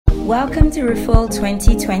Welcome to Refill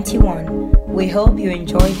 2021. We hope you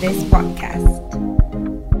enjoy this podcast.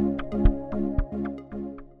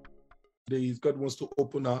 God wants to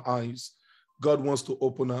open our eyes. God wants to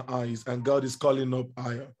open our eyes, and God is calling up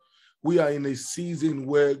higher. We are in a season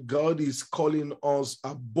where God is calling us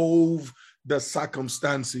above the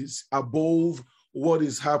circumstances, above what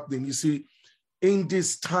is happening. You see, in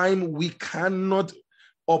this time, we cannot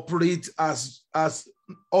operate as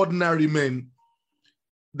ordinary men.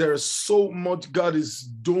 There is so much God is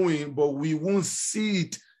doing, but we won't see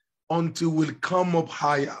it until we'll come up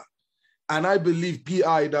higher. And I believe,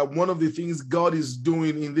 PI, that one of the things God is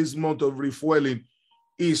doing in this month of refueling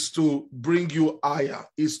is to bring you higher,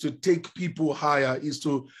 is to take people higher, is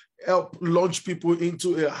to help launch people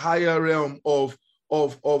into a higher realm of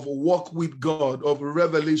walk with God, of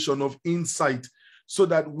revelation, of insight, so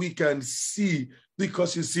that we can see.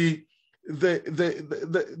 Because you see,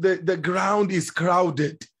 the ground is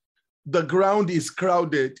crowded. The ground is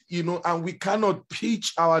crowded, and we cannot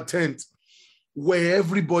pitch our tent where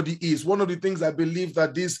everybody is. One of the things I believe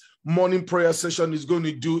that this morning prayer session is going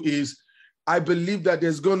to do is, I believe that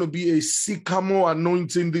there's going to be a sycamore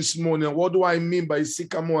anointing this morning. What do I mean by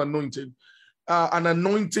sycamore anointing? An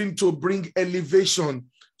anointing to bring elevation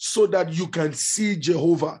so that you can see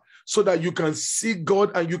Jehovah, so that you can see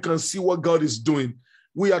God and you can see what God is doing.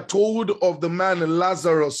 We are told of the man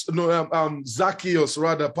Zacchaeus,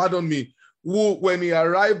 who, when he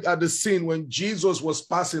arrived at the scene, when Jesus was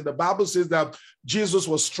passing, the Bible says that Jesus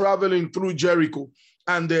was traveling through Jericho,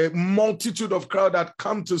 and the multitude of crowd had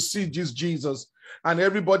come to see this Jesus, and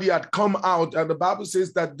everybody had come out, and the Bible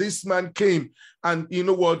says that this man came, and you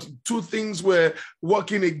know what? Two things were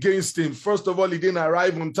working against him. First of all, he didn't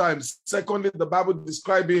arrive on time. Secondly, the Bible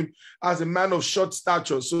described him as a man of short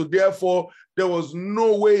stature, so therefore there was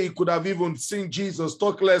no way he could have even seen Jesus,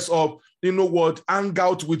 talk less of, hang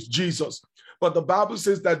out with Jesus. But the Bible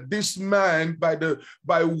says that this man, by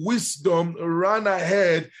wisdom, ran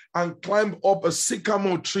ahead and climbed up a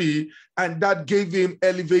sycamore tree, and that gave him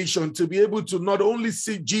elevation to be able to not only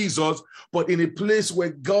see Jesus, but in a place where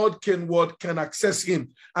God can access him.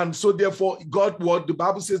 And so therefore, the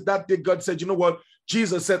Bible says that day God said,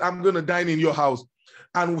 Jesus said, I'm going to dine in your house.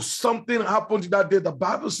 And something happened that day. The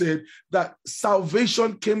Bible said that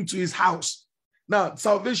salvation came to his house. Now,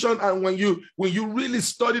 salvation, and when you really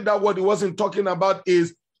study that, what it wasn't talking about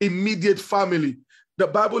is immediate family. The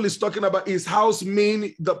Bible is talking about his house,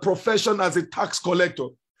 meaning the profession as a tax collector.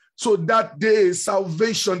 So that day,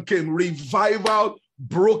 salvation came, revival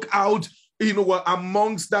broke out,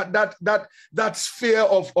 amongst that sphere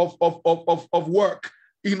of work,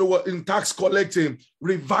 in tax collecting.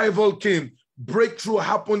 Revival came, breakthrough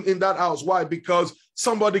happened in that house. Why? Because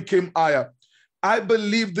somebody came higher. I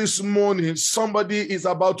believe this morning somebody is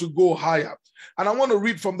about to go higher. And I want to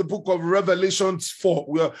read from the book of Revelation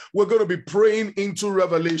 4. We're going to be praying into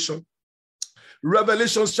Revelation.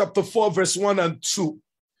 Revelation chapter 4, verse 1 and 2.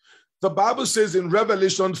 The Bible says in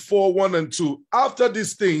Revelation 4, 1 and 2, after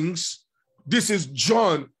these things, this is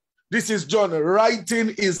John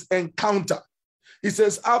writing his encounter. He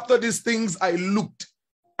says, after these things I looked,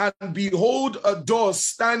 and behold, a door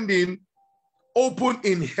standing open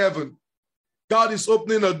in heaven. God is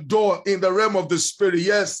opening a door in the realm of the spirit.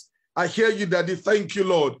 Yes, I hear you, Daddy. Thank you,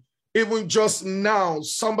 Lord. Even just now,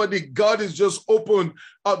 God is just opened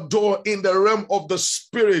a door in the realm of the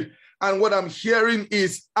spirit. And what I'm hearing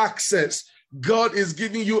is access. God is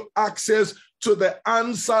giving you access to the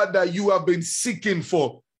answer that you have been seeking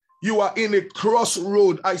for. You are in a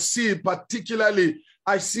crossroad. I see a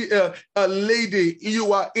lady,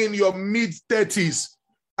 you are in your mid-30s.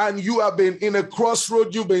 And you have been in a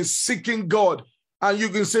crossroad, you've been seeking God, and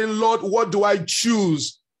you've been saying, Lord, what do I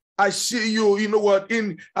choose? I see you,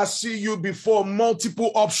 I see you before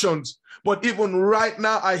multiple options. But even right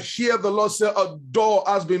now, I hear the Lord say a door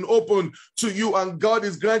has been opened to you, and God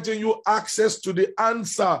is granting you access to the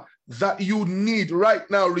answer that you need right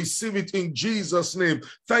now. Receive it in Jesus' name.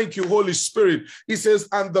 Thank you, Holy Spirit. He says,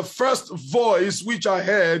 and the first voice which I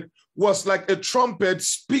heard was like a trumpet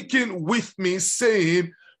speaking with me,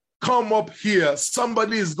 saying, come up here.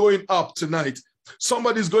 Somebody is going up tonight.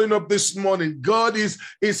 Somebody is going up this morning. God is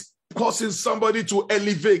causing somebody to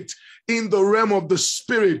elevate. in the realm of the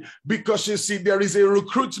spirit, because you see, there is a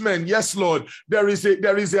recruitment. Yes, Lord. There is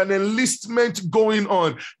an enlistment going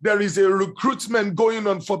on. There is a recruitment going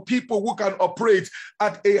on for people who can operate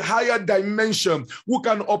at a higher dimension, who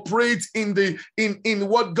can operate in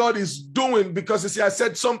what God is doing. Because you see, I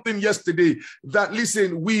said something yesterday that,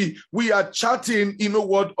 listen, we are chatting, you know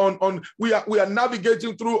what, we are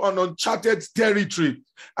navigating through an uncharted territory.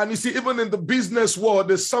 And you see, even in the business world,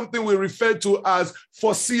 there's something we refer to as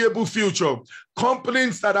foreseeable future.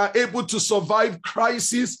 Companies that are able to survive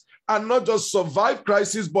crisis, and not just survive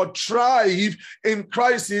crisis, but thrive in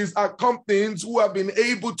crisis, are companies who have been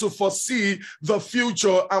able to foresee the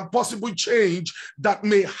future and possible change that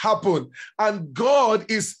may happen. And God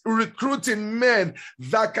is recruiting men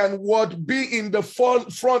that can be in the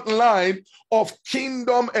front line of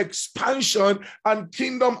kingdom expansion and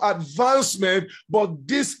kingdom advancement. But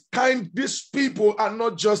these people are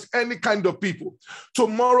not just any kind of people.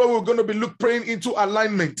 Tomorrow we're going to be praying into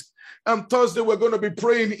alignment. And Thursday, we're going to be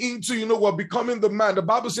praying into, becoming the man. The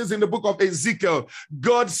Bible says in the book of Ezekiel,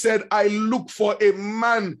 God said, I look for a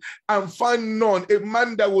man and find none, a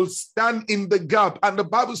man that will stand in the gap. And the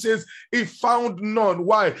Bible says he found none.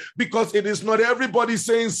 Why? Because it is not everybody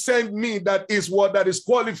saying, send me, that is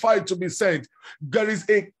qualified to be sent. There is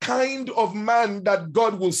a kind of man that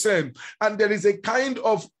God will send. And there is a kind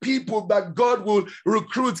of people that God will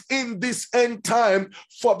recruit in this end time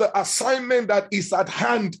for the assignment that is at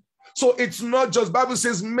hand. So it's not just, Bible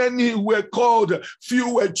says many were called,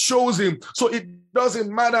 few were chosen. So it doesn't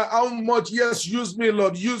matter how much, yes, use me,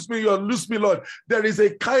 Lord, use me, or lose me, Lord. There is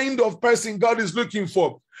a kind of person God is looking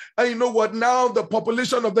for. And you know what? Now the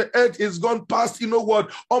population of the earth is gone past,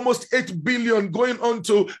 almost 8 billion, going on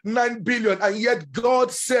to 9 billion. And yet God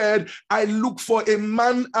said, I look for a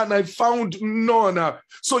man and I found none.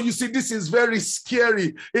 So you see, this is very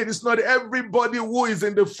scary. It is not everybody who is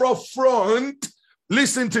in the forefront.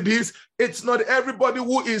 Listen to this. It's not everybody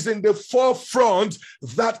who is in the forefront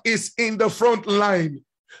that is in the front line.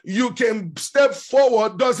 You can step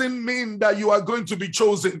forward, doesn't mean that you are going to be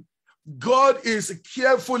chosen. God is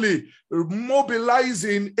carefully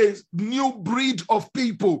mobilizing a new breed of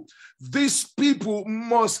people. These people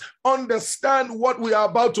must understand what we are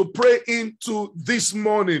about to pray into this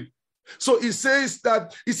morning. So he says,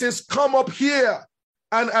 come up here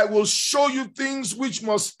and I will show you things which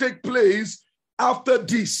must take place after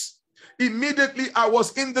this. Immediately I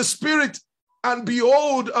was in the spirit, and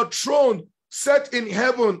behold, a throne set in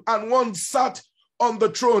heaven, and one sat on the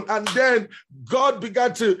throne. And then John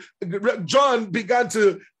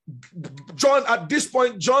at this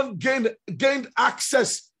point, John gained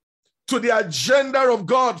access to the agenda of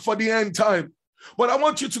God for the end time. But I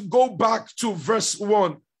want you to go back to verse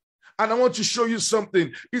 1, and I want to show you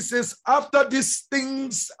something. It says, after these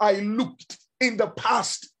things I looked in the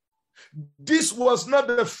past. This was not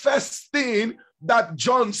the first thing that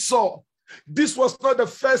John saw. This was not the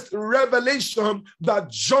first revelation that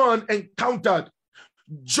John encountered.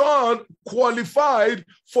 John qualified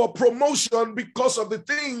for promotion because of the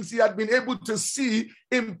things he had been able to see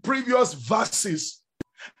in previous verses.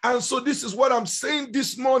 And so this is what I'm saying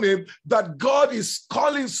this morning, that God is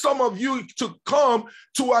calling some of you to come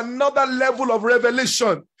to another level of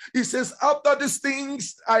revelation. He says, after these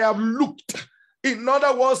things I have looked. In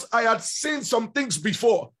other words, I had seen some things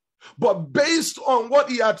before, but based on what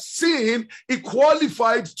he had seen, he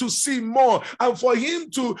qualified to see more. And for him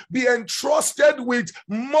to be entrusted with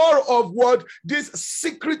more of what this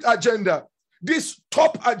secret agenda, this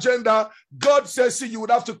top agenda, God says, see, you would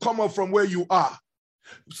have to come up from where you are.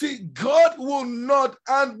 See, God will not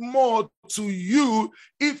add more to you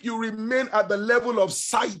if you remain at the level of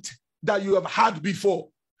sight that you have had before.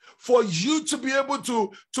 For you to be able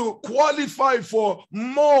to qualify for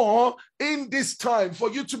more in this time,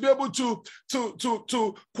 for you to be able to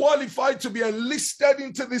qualify to be enlisted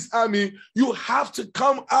into this army, you have to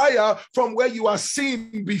come higher from where you are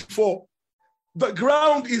seen before. The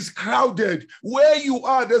ground is crowded. Where you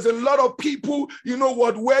are, there's a lot of people,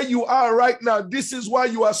 where you are right now. This is why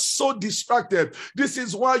you are so distracted. This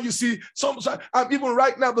is why you see, even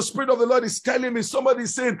right now, the Spirit of the Lord is telling me, somebody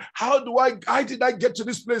is saying, how did I get to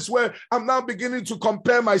this place where I'm now beginning to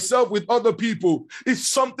compare myself with other people? It's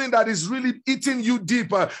something that is really eating you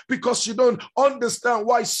deeper because you don't understand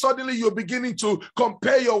why suddenly you're beginning to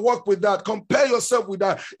compare your work with that, compare yourself with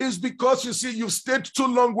that. It's because you see, you've stayed too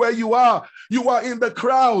long where you are. You are in the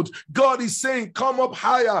crowd. God is saying, come up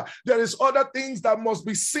higher. There is other things that must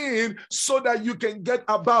be seen so that you can get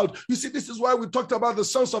about. You see, this is why we talked about the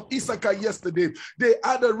sons of Issachar yesterday. They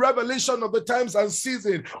had a revelation of the times and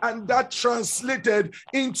season, and that translated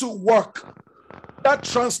into work. That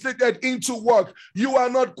translated into work. You are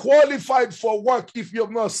not qualified for work if you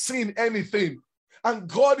have not seen anything. And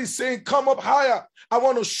God is saying, come up higher. I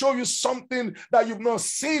want to show you something that you've not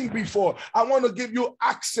seen before. I want to give you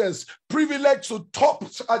access, privilege to top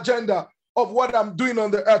agenda of what I'm doing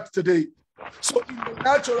on the earth today. So in the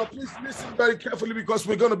natural, please listen very carefully because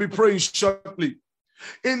we're going to be praying shortly.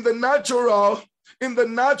 In the natural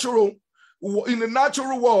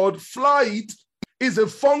world, flight is a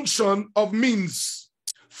function of means.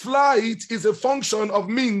 Flight is a function of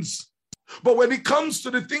means. But when it comes to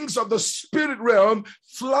the things of the spirit realm,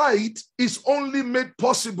 flight is only made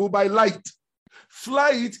possible by light.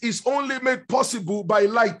 Flight is only made possible by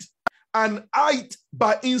light, and height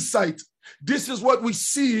by insight. This is what we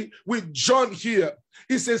see with John here.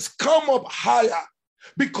 He says, come up higher.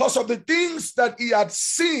 Because of the things that he had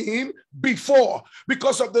seen before,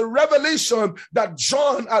 because of the revelation that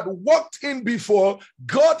John had walked in before,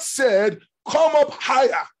 God said, come up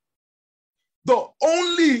higher. The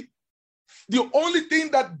only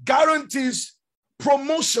thing that guarantees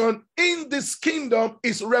promotion in this kingdom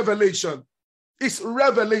is revelation. It's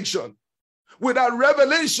revelation. Without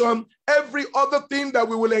revelation, every other thing that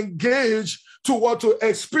we will engage to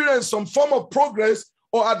experience some form of progress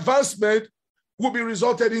or advancement will be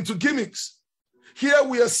resulted into gimmicks. Here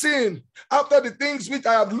we are seeing, after the things which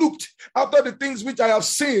I have looked, after the things which I have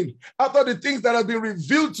seen, after the things that have been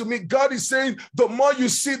revealed to me, God is saying, the more you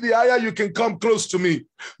see, the higher you can come close to me.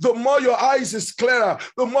 The more your eyes is clearer,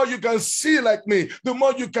 the more you can see like me, the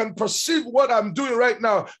more you can perceive what I'm doing right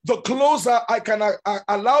now, the closer I can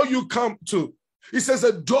allow you come to. He says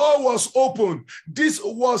a door was open. This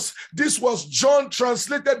was John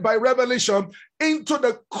translated by revelation into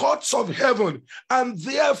the courts of heaven. And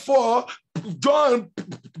therefore, John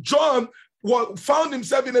found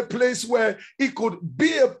himself in a place where he could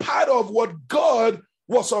be a part of what God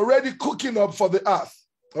was already cooking up for the earth.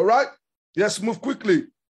 All right? Let's move quickly.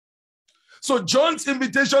 So John's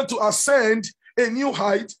invitation to ascend a new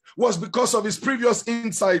height was because of his previous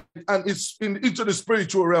insight and into the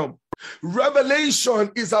spiritual realm. Revelation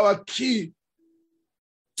is our key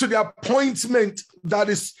to the appointment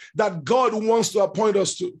that God wants to appoint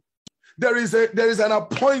us to. There is an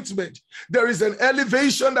appointment. There is an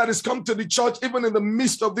elevation that has come to the church even in the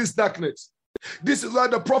midst of this darkness. This is why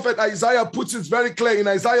the prophet Isaiah puts it very clear in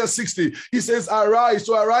Isaiah 60. He says, arise.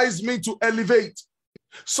 To arise means to elevate.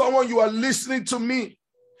 Someone, you are listening to me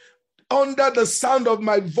under the sound of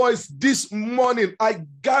my voice this morning. I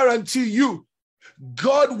guarantee you,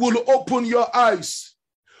 God will open your eyes.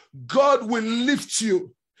 God will lift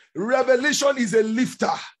you. Revelation is a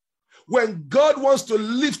lifter. When God wants to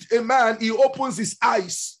lift a man, he opens his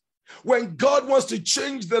eyes. When God wants to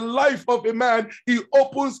change the life of a man, he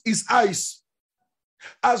opens his eyes.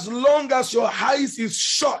 As long as your eyes is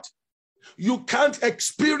shut, you can't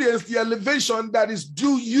experience the elevation that is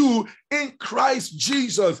due you in Christ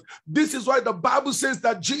Jesus. This is why the Bible says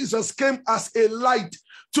that Jesus came as a light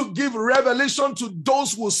to give revelation to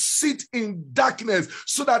those who sit in darkness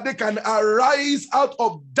so that they can arise out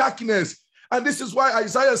of darkness. And this is why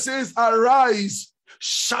Isaiah says, arise,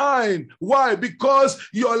 shine. Why? Because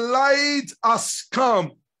your light has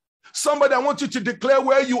come. Somebody, I want you to declare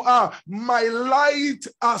where you are. My light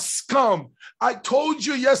has come. I told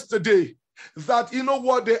you yesterday that, you know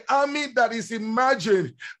what, the army that is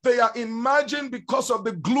imagined, they are imagined because of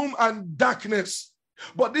the gloom and darkness.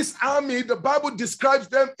 But this army, the Bible describes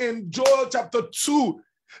them in Joel chapter 2,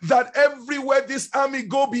 that everywhere this army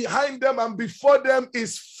go, behind them and before them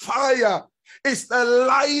is fire. It's the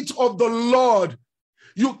light of the Lord.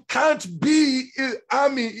 You can't be in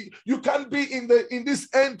army. You can't be in this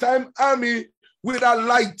end time army without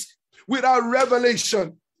light, without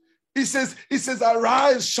revelation. He says,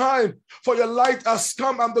 arise, shine, for your light has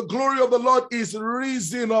come, and the glory of the Lord is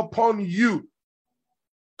risen upon you.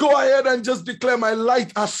 Go ahead and just declare, my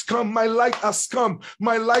light has come, my light has come,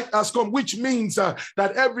 my light has come, which means that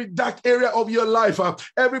every dark area of your life,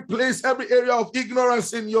 every place, every area of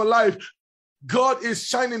ignorance in your life, God is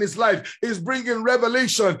shining his light, is bringing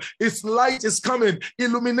revelation. His light is coming.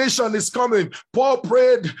 Illumination is coming. Paul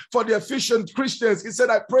prayed for the Ephesian Christians. He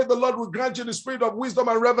said, I pray the Lord will grant you the spirit of wisdom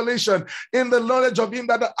and revelation in the knowledge of him,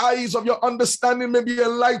 that the eyes of your understanding may be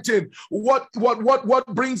enlightened. What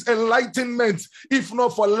brings enlightenment if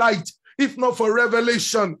not for light, if not for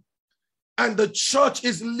revelation? And the church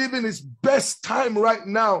is living its best time right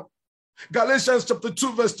now. Galatians chapter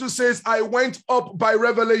 2 verse 2 says, I went up by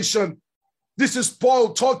revelation. This is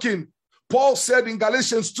Paul talking. Paul said in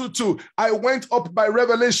Galatians 2:2, I went up by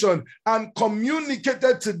revelation and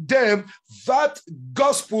communicated to them that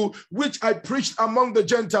gospel which I preached among the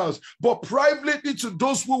Gentiles, but privately to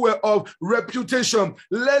those who were of reputation,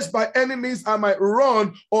 lest by any means I might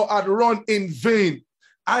run or had run in vain.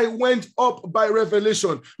 I went up by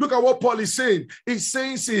revelation. Look at what Paul is saying. He's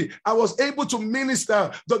saying, see, I was able to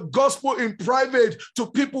minister the gospel in private to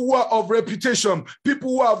people who are of reputation,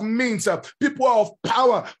 people who have means, people who are of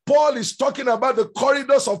power. Paul is talking about the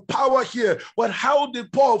corridors of power here. But how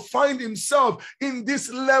did Paul find himself in this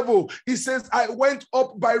level? He says, I went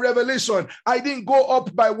up by revelation. I didn't go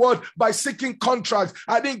up by what? By seeking contracts.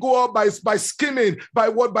 I didn't go up by scheming, by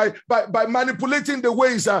what? By manipulating the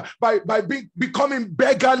ways, by becoming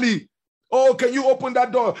beggarly. Oh, can you open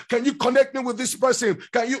that door? Can you connect me with this person?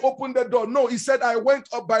 Can you open the door? No, he said, I went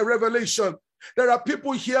up by revelation. There are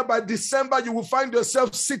people here by December, you will find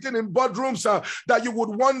yourself sitting in boardrooms that you would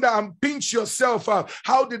wonder and pinch yourself.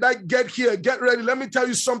 How did I get here? Get ready. Let me tell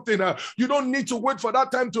you something. You don't need to wait for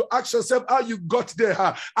that time to ask yourself how you got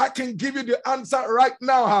there. I can give you the answer right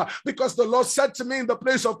now because the Lord said to me in the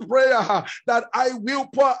place of prayer that I will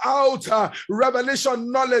pour out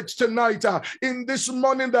revelation knowledge tonight. In this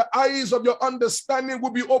morning, the eyes of your understanding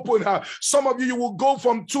will be open. Some of you will go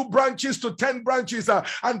from 2 branches to 10 branches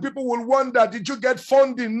and people will wonder, did you get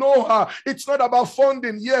funding? No, it's not about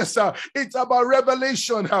funding. Yes, it's about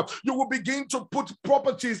revelation. You will begin to put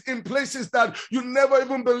properties in places that you never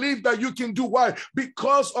even believed that you can do. Why?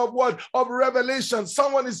 Because of what? Of revelation.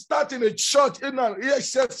 Someone is starting a church.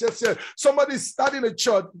 Yes. Somebody is starting a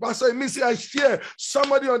church. Pastor Missy, I hear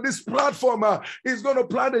somebody on this platform is going to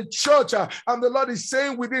plant a church. And the Lord is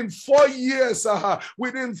saying within 4 years, I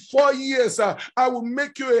will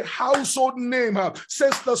make you a household name,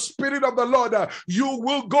 says the Spirit of the Lord. You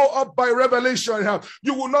will go up by revelation.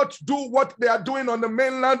 You will not do what they are doing on the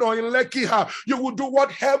mainland or in Lekki. You will do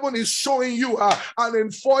what heaven is showing you. And in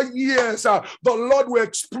 4 years, the Lord will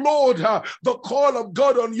explode the call of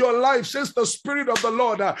God on your life, says the Spirit of the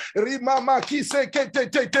Lord.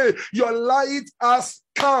 Your light has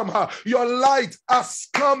come. Your light has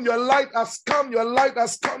come. Your light has come. Your light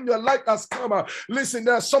has come. Your light has come. Listen,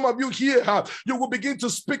 there are some of you here. You will begin to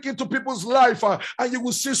speak into people's life and you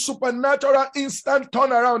will see supernatural instant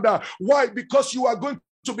turnaround. Why? Because you are going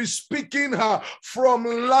to be speaking from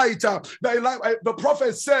light. The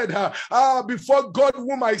prophet said, before God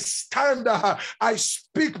whom I stand, I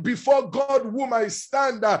speak before God whom I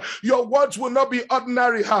stand. Your words will not be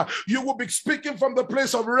ordinary. You will be speaking from the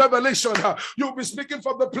place of revelation. You will be speaking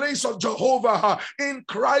from the place of Jehovah. In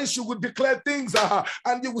Christ, you will declare things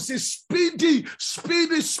and you will see speedy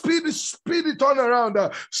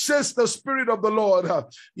turnaround, says the Spirit of the Lord.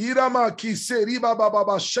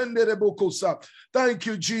 Thank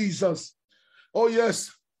you, Jesus. Oh,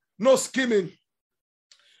 yes. No skimming.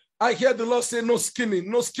 I hear the Lord say, no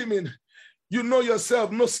skimming, no skimming. You know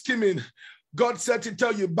yourself, no skimming. God said to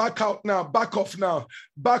tell you, back out now, back off now,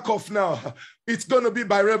 back off now. It's going to be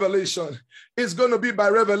by revelation. It's going to be by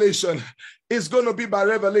revelation. It's going to be by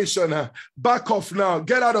revelation. Back off now.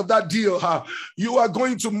 Get out of that deal. You are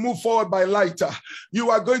going to move forward by light.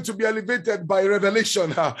 You are going to be elevated by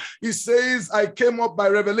revelation. He says, I came up by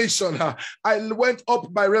revelation. I went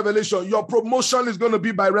up by revelation. Your promotion is going to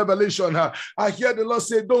be by revelation. I hear the Lord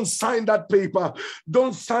say, don't sign that paper.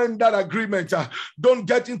 Don't sign that agreement. Don't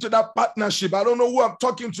get into that partnership. I don't know who I'm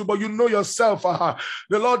talking to, but you know yourself.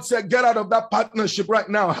 The Lord said, get out of that partnership right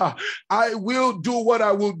now. I will do what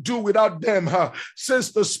I will do without them,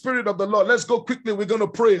 says the Spirit of the Lord. Let's go quickly. We're going to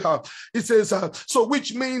pray. It says, so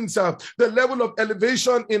which means the level of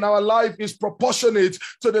elevation in our life is proportionate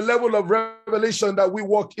to the level of revelation that we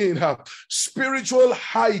walk in. Spiritual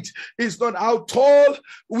height is not how tall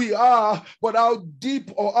we are, but how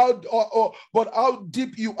deep but how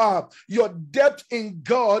deep you are. Your depth in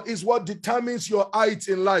God is what determines your height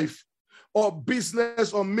in life, or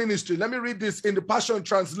business, or ministry. Let me read this in the Passion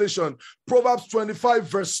Translation. Proverbs 25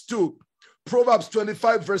 verse 2. Proverbs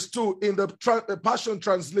 25 verse 2 in the Passion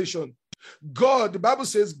Translation. God, the Bible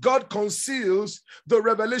says, God conceals the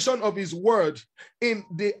revelation of his word in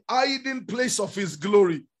the hiding place of his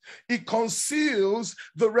glory. He conceals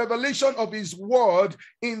the revelation of his word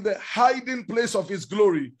in the hiding place of his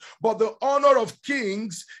glory. But the honor of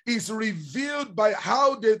kings is revealed by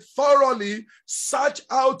how they thoroughly search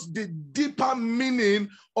out the deeper meaning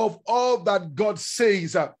of all that God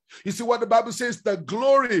says. You see what the Bible says? The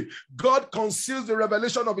glory, God conceals the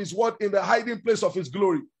revelation of his word in the hiding place of his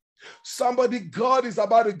glory. Somebody, God is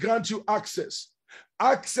about to grant you access.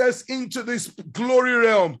 access into this glory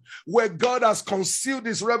realm where God has concealed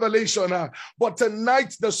his revelation. But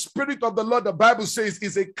tonight, the Spirit of the Lord, the Bible says,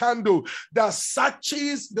 is a candle that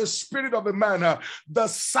searches the spirit of a man, the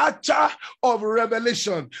searcher of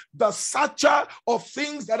revelation, the searcher of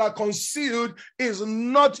things that are concealed is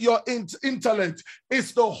not your intellect,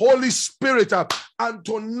 it's the Holy Spirit. And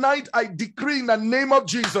tonight I decree in the name of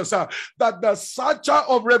Jesus that the searcher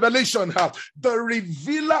of revelation, the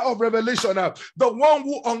revealer of revelation, the one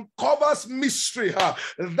who uncovers mystery,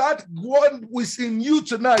 that one is in you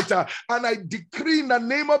tonight. And I decree in the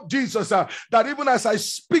name of Jesus that even as I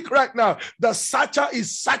speak right now, the searcher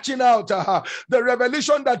is searching out the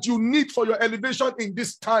revelation that you need for your elevation in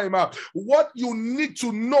this time. What you need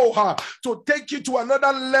to know to take you to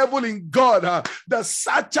another level in God. The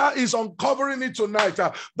searcher is uncovering it tonight.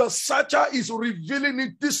 The searcher is revealing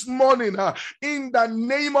it this morning in the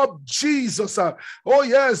name of Jesus. Oh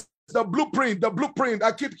yes. The blueprint,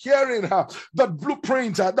 I keep hearing the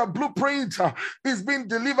blueprint is being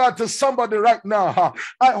delivered to somebody right now.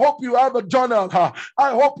 I hope you have a journal. I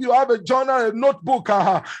hope you have a journal, a notebook,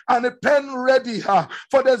 and a pen ready,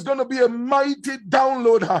 for there's going to be a mighty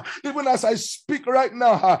download. Even as I speak right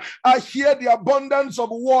now, I hear the abundance of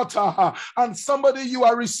water, and somebody, you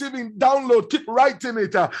are receiving download. Keep writing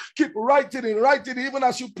it. Keep writing it, even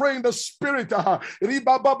as you pray in the Spirit.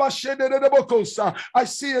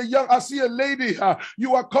 I see a lady,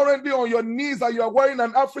 you are currently on your knees and you are wearing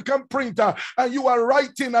an African printer and you are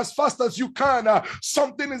writing as fast as you can.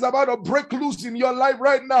 Something is about to break loose in your life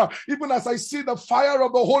right now. Even as I see the fire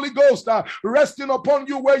of the Holy Ghost resting upon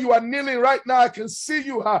you where you are kneeling right now, I can see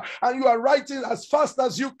you and you are writing as fast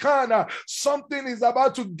as you can. Something is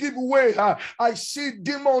about to give way. I see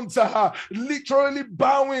demons literally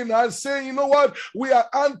bowing and saying, you know what, we are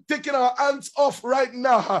taking our hands off right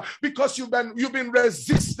now because you've been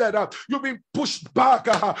resisted. You've been pushed back,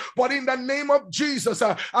 but in the name of Jesus,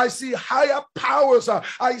 I see higher powers.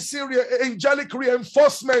 I see angelic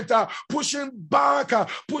reinforcement pushing back, and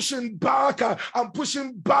pushing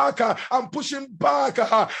back.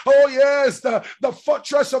 Oh yes, the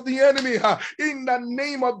fortress of the enemy. In the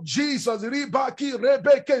name of Jesus,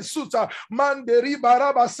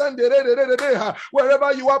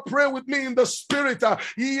 wherever you are, pray with me in the Spirit.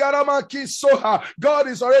 God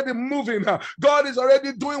is already moving. God is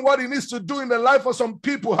already doing what he needs to do in the life of some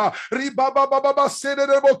people. I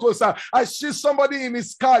see somebody in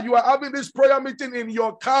his car. You are having this prayer meeting in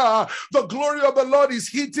your car. The glory of the Lord is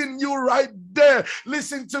hitting you right there.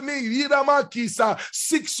 Listen to me.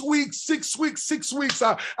 6 weeks.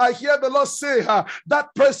 I hear the Lord say, that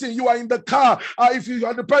person, you are in the car. If you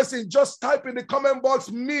are the person, just type in the comment box,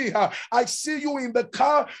 me. I see you in the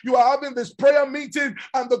car. You are having this prayer meeting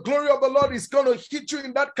and the glory of the Lord is going to hit you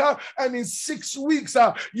in that car. And in 6 weeks,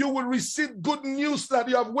 you will receive good news that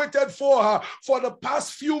you have waited for the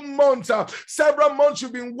past few months. Several months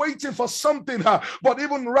you've been waiting for something. But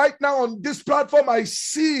even right now on this platform, I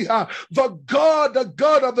see the God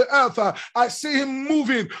of the earth. I see him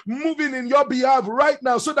moving in your behalf right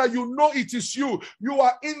now so that you know it is you. You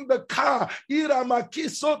are in the car. In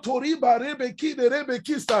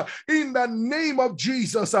the name of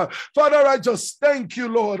Jesus. Father, I just thank you,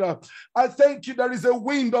 Lord. I thank you. There is a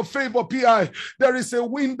wind of favor, PI. There is a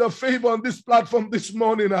wind of favor on this platform this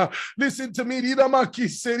morning. Listen to me. When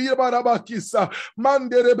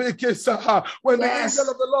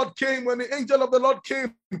the angel of the Lord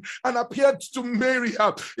came and appeared to Mary,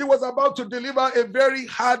 he was about to deliver a very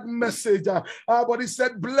hard message, but he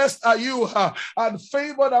said, blessed are you and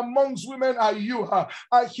favored amongst women are you.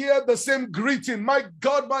 I hear the same greeting. My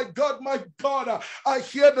God, I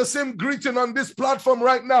hear the same greeting on this platform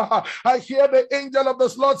right now. I hear the angel of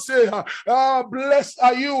the Lord say, blessed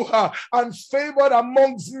are you and favored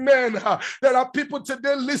amongst men. There are people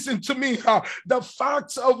today, listen to me, the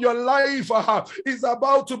facts of your life is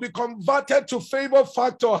about to be converted to favor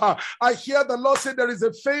factor. I hear the Lord say there is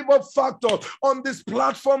a favor factor on this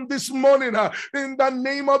platform this morning in the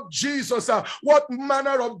name of Jesus. What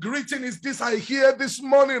manner of greeting is this I hear this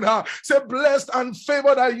morning? Say, blessed and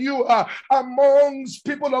favored are you amongst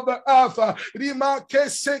people of the earth.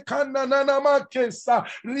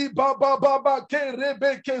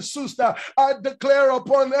 I declare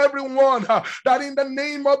upon everyone that in the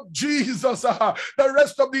name of Jesus, the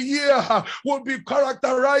rest of the year will be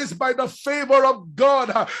characterized by the favor of God.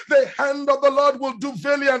 The hand of the Lord will do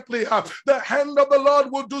valiantly. The hand of the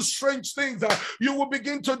Lord will do strange things. You will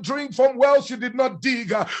begin to drink from wells you did not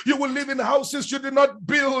dig. You will live in houses you did not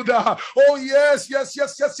build. Oh, yes.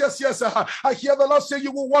 I hear the Lord say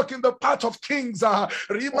you will walk in the path of kings. I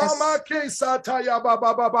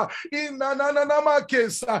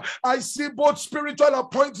see both spiritual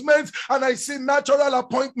appointments and I see natural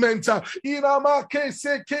appointments. I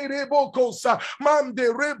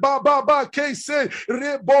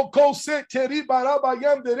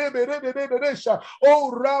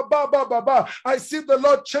see the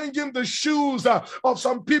Lord changing the shoes of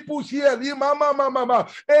some people here.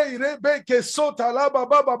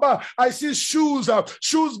 I see shoes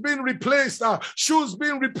being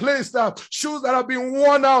replaced, shoes that have been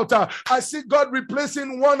worn out. I see God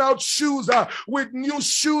replacing worn out shoes with new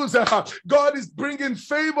shoes. God is bringing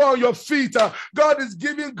favor on your feet. God is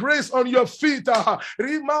giving grace on your feet. The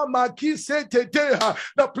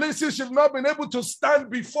places you've not been able to stand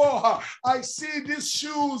before. I see these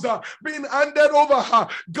shoes being handed over.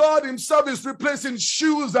 God himself is replacing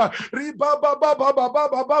shoes.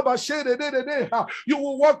 You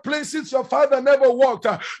will walk places your father never walked.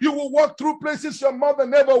 You will walk through places your mother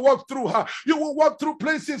never walked through. You will walk through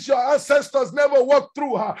places your ancestors never walked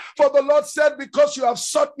through. For the Lord said, because you have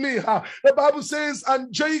sought me, the Bible says,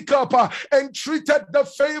 and Jacob entreated the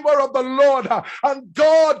favor of the Lord, and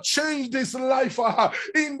God changed his life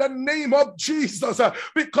in the name of Jesus.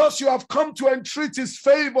 Because you have come to entreat his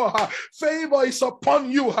favor, favor is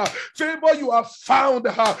upon you. Favor you have found.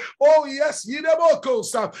 Oh yes,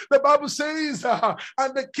 the Bible says,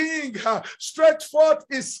 and the king stretched forth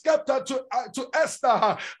his scepter to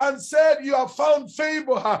Esther and said, you have found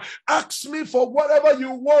favor. Ask me for whatever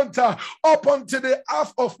you want up unto the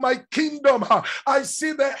half of my kingdom. I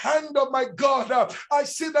see the hand of my God. I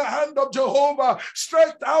see the hand of Jehovah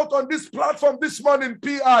stretched out on this platform this morning,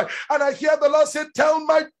 PI. And I hear the Lord say, tell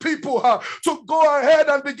my people to go ahead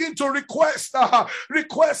and begin to request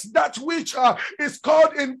that which is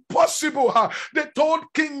called impossible. They told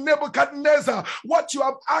King Nebuchadnezzar, what you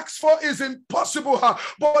have asked for is impossible.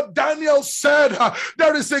 But Daniel said,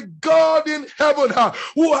 there is a God in heaven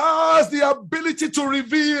who has the ability to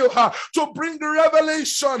reveal, to bring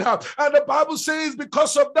revelation. And the Bible says,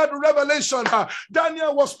 because of that revelation,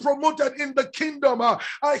 Daniel was promoted in the kingdom.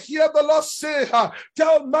 I hear the Lord say,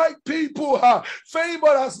 tell my people,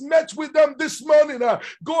 favor has met with them this morning.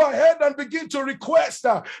 Go ahead and begin to request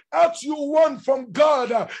as you want from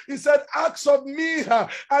God. He said, ask of me,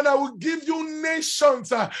 and I will give you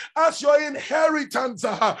nations as your inheritance.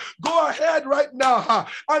 Go ahead right now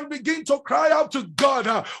and begin to cry out to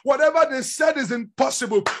God. Whatever they said is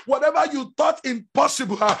impossible, whatever you thought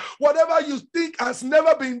impossible, whatever you think has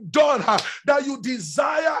never been done, that you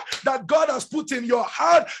desire, that God has put in your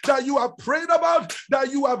heart, that you have prayed about,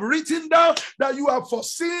 that you have written down, that you have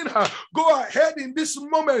foreseen, go ahead in this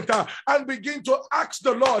moment and begin to ask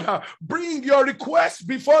the Lord. Bring your request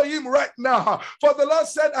before him right now. For the Lord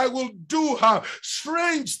said, I will do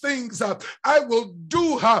strange things. I will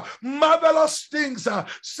do marvelous things,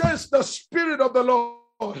 says the Spirit of the Lord.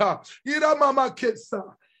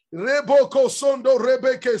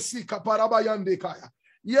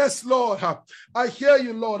 Yes, Lord. I hear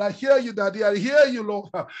you, Lord. I hear you, Daddy. I hear you, Lord.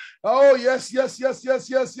 Oh, yes,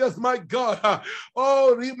 my God.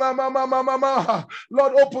 Oh,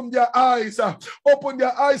 Lord, open their eyes. Open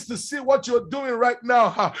their eyes to see what you're doing right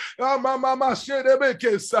now.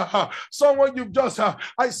 Someone you've just,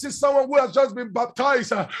 I see someone who has just been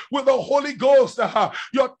baptized with the Holy Ghost.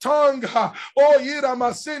 Your tongue,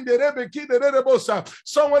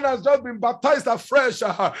 someone has just been baptized afresh.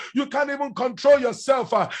 You can't even control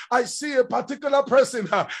yourself. I see a particular person.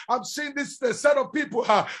 I'm seeing this set of people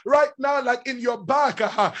right now, like in your back.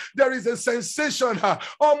 There is a sensation,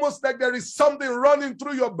 almost like there is something running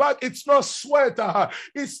through your back. It's not sweat.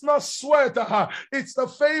 It's not sweat. It's the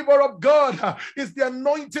favor of God. It's the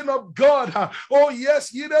anointing of God. Oh,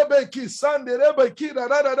 yes.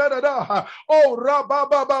 Oh,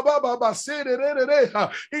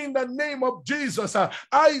 in the name of Jesus,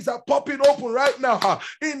 eyes are popping open right now.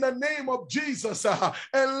 In the name of Jesus.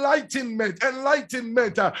 Enlightenment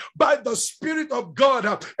by the Spirit of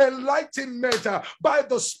God, enlightenment by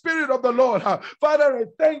the Spirit of the Lord. Father, I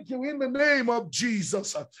thank you in the name of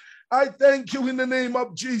Jesus. I thank you in the name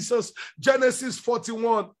of Jesus. Genesis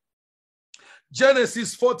 41,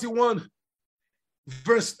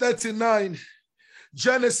 verse 39.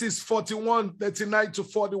 Genesis 41, 39 to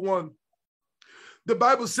 41. The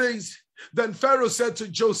Bible says, then Pharaoh said to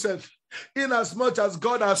Joseph, inasmuch as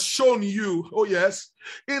God has shown you, oh yes,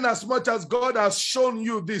 In as much as God has shown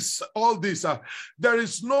you this, all this, there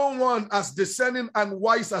is no one as discerning and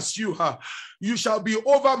wise as you. You shall be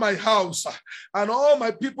over my house, and all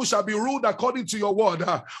my people shall be ruled according to your word.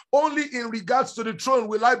 Only in regards to the throne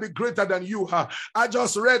will I be greater than you. I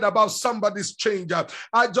just read about somebody's change.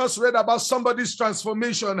 I just read about somebody's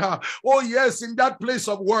transformation. Oh yes, in that place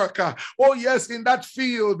of work. Oh yes, in that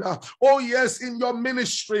field. Oh yes, in your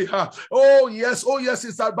ministry. Oh yes,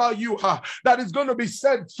 it's about you. That is going to be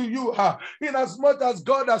said to you. In as much as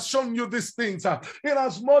God has shown you these things. In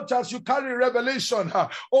as much as you carry revelation.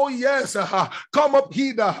 Oh yes, come up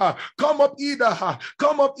hither, come up hither,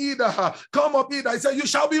 come up hither, come up hither. He said, you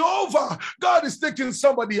shall be over. God is taking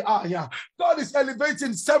somebody higher. God is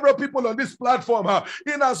elevating several people on this platform.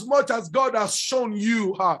 In as much as God has shown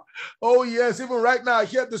you. Oh yes, even right now, I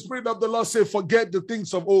hear the Spirit of the Lord say, forget the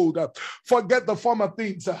things of old. Forget the former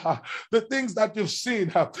things. The things that you've seen.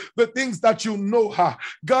 The things that you know.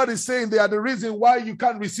 God is saying they are the reason why you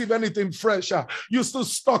can't receive anything fresh. You're still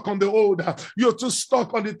stuck on the old. You're too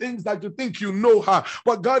stuck on the things that you think you know.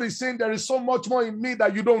 But God is saying there is so much more in me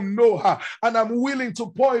that you don't know. And I'm willing to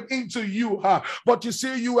pour it into you. But you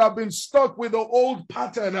see, you have been stuck with the old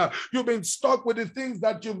pattern. You've been stuck with the things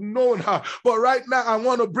that you've known. But right now, I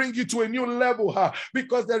want to bring you to a new level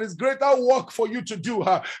because there is greater work for you to do.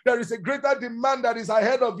 There is a greater demand that is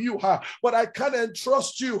ahead of you. But I can't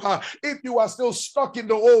entrust you if you are still stuck in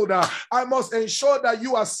the old. I must ensure that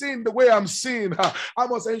you are seeing the way I'm seeing. I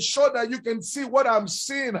must ensure that you can see what I'm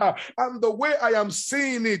seeing and the way I am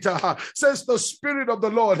seeing it. Says the Spirit of the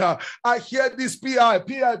Lord. I hear this I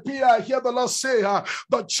hear the Lord say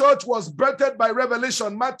the church was birthed by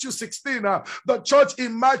revelation. Matthew 16. The church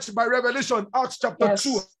emerged by revelation. Acts chapter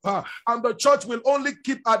 2. And the church will only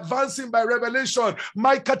keep advancing by revelation.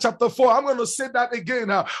 Micah chapter 4. I'm going to say that again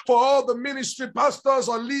for all the ministry pastors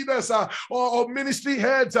or leaders or ministry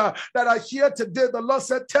heads that are here today. The Lord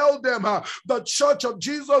said, tell them the church of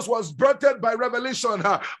Jesus was birthed by revelation.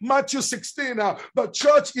 Matthew 16. The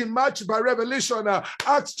church emerged by revelation.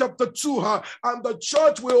 Acts chapter 2. And the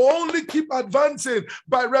church will only keep advancing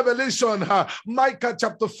by revelation. Micah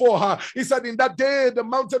chapter 4. He said, in that day, the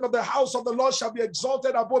mountain of the house of the Lord shall be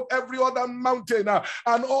exalted above every other mountain,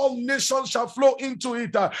 and all nations shall flow into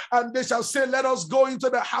it. And they shall say, let us go into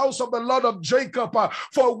the house of the Lord of Jacob,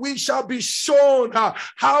 for we shall be shown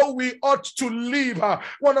how we ought to live.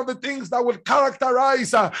 One of the things that will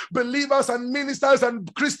characterize believers and ministers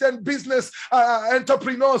and Christian business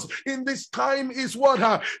entrepreneurs in this time is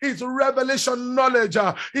what? Is revelation knowledge.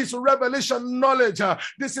 Is revelation knowledge.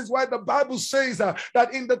 This is why the Bible says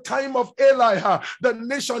that in the time of Eli, the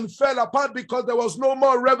nation fell apart because there was no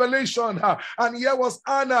more revelation. And here was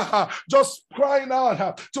Anna just crying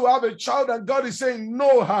out to have a child, and God is saying,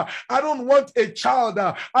 no, I don't want a child.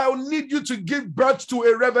 I need you to give birth to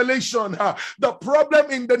a revelation. The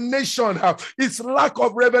problem in the nation is lack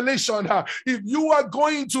of revelation. If you are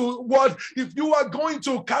going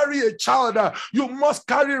to carry a child, you must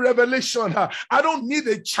carry revelation. I don't need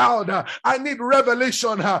a child. I need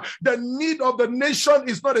revelation. The need of the nation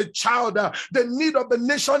is not a child. The need of the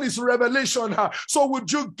nation is revelation. So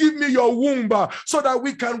would you give me your womb so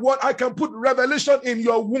that I can put revelation in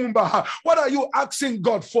your womb? What are you asking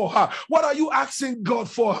God for? What are you asking God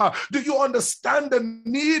for? Do you understand the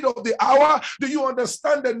need of the hour? Do you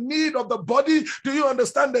understand the need of the body? Do you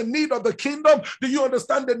understand the need of the kingdom? Do you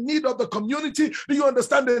understand the need of the community? Do you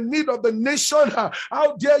understand the need of the nation?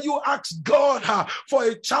 How dare you ask God for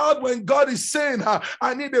a child when God is saying,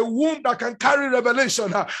 I need a womb that can carry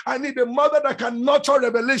revelation. I need a mother that can nurture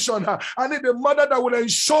revelation. I need a mother that will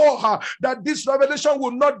ensure that this revelation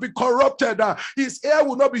will not be corrupted. His hair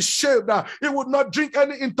will not be shaved. He would not drink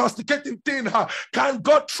any intoxicating thing. Can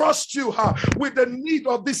God trust you with the need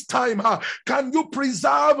of this time? Can you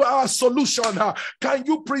preserve a solution? Can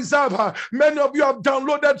you preserve? Many of you have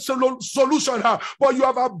downloaded solution, but you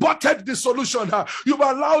have aborted the solution. You've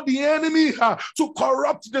allowed the enemy to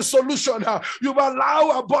corrupt the solution. You've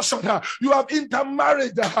allowed abortion. You have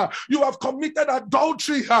intermarried. You have committed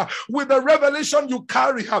adultery with the revelation you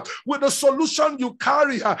carry, with the solution you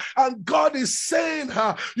carry. And God is saying,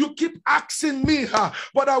 you keep asking me,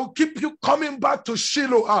 but I will keep you coming back to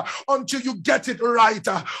Shiloh until you get it right,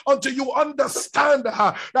 until you understand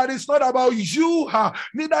that it's not about you,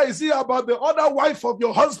 neither is it about the other wife of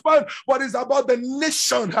your husband, but it's about the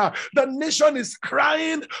nation. The nation is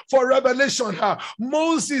crying for revelation.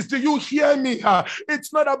 Moses, do you hear me?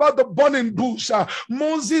 It's not about the burning bush.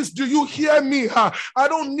 Moses, do you hear me? I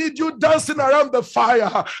don't need you dancing around the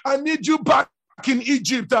fire. I need you back in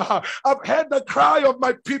Egypt. I've heard the cry of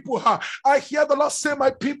my people. I hear the Lord say,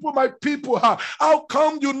 my people, how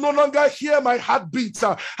come you no longer hear my heartbeat?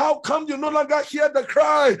 How come you no longer hear the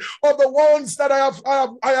cry of the ones that I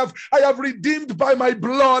have redeemed by my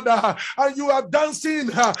blood? And you are dancing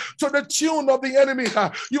to the tune of the enemy.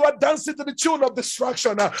 You are dancing to the tune of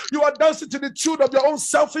destruction. You are dancing to the tune of your own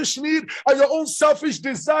selfish need and your own selfish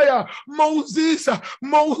desire. Moses,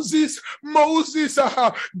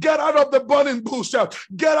 get out of the burning bush.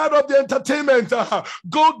 Get out of the entertainment.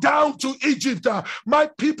 Go down to Egypt. My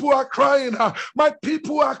people are crying. My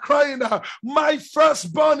people are crying. My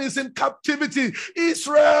firstborn is in captivity.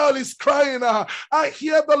 Israel is crying. I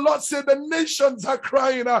hear the Lord say the nations are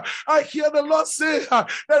crying. I hear the Lord say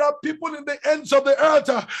there are people in the ends of the earth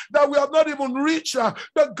that we have not even reached.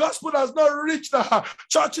 The gospel has not reached.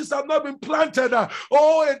 Churches have not been planted.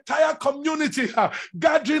 Entire community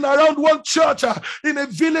gathering around one church in a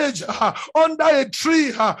village under a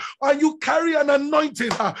tree, and you carry an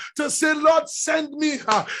anointing to say, Lord, send me.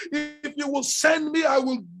 If you will send me, I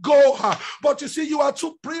will go. But you see, you are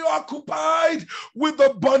too preoccupied with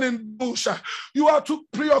the burning bush. You are too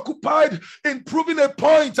preoccupied in proving a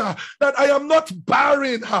point that I am not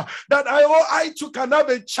barren, that I too can have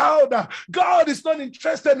a child. God is not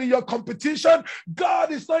interested in your competition.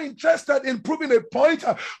 God is not interested in proving a point.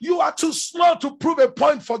 You are too small to prove a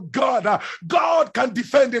point for God. God can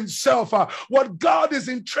defend himself. What God is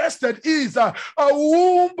interested is a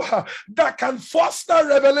womb that can foster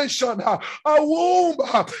revelation, a womb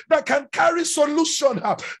that can carry solution,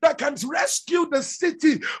 that can rescue the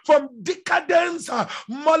city from decadence,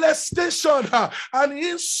 molestation, and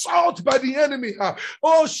insult by the enemy.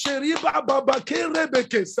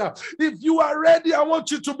 If you are ready, I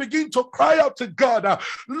want you to begin to cry out to God.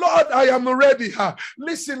 Lord, I am ready.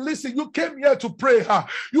 Listen, you came here to pray.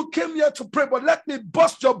 You came here to pray, but let me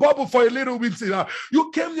bust your bubble for a little bit.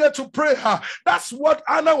 You came here to pray. That's what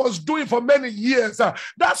Anna was doing for many years.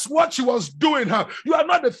 That's what she was doing. You are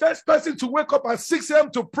not the first person to wake up at 6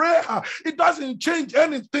 a.m. to pray. It doesn't change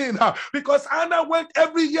anything because Anna went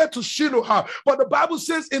every year to Shiloh. But the Bible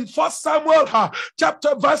says in 1 Samuel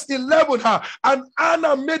chapter verse 11, and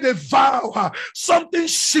Anna made a vow. Something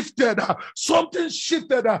shifted.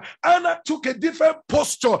 Anna took a different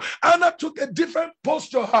posture.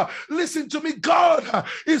 Listen to me. God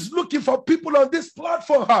is looking for people on this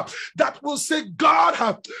platform that will say,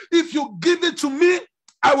 God, if you give it to me,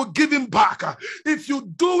 I will give him back. If you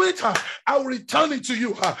do it, I will return it to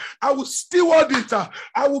you. I will steward it.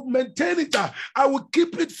 I will maintain it. I will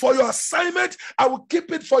keep it for your assignment. I will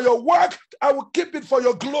keep it for your work. I will keep it for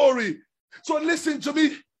your glory. So listen to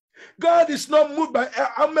me. God is not moved by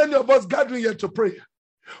how many of us gathering here to pray.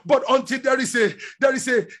 But until there is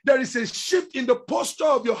a shift in the posture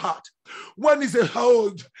of your heart. When is a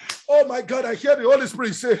hold? Oh my God, I hear the Holy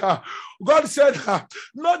Spirit say, God said,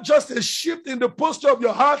 not just a shift in the posture of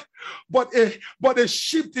your heart, but a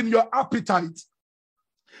shift in your appetite.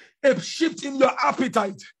 A shift in your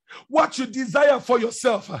appetite. What you desire for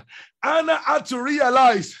yourself. Anna had to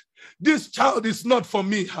realize this child is not for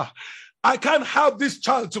me. I can't have this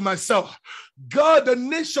child to myself. God, the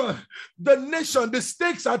nation, the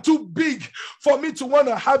stakes are too big for me to want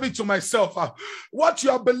to have it to myself. What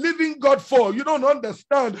you are believing God for, you don't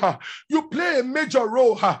understand. You play a major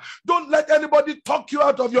role. Don't let anybody talk you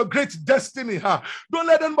out of your great destiny. Don't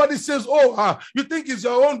let anybody say, you think it's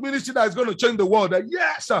your own ministry that is going to change the world.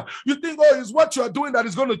 Yes, you think, it's what you are doing that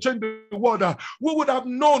is going to change the world. We would have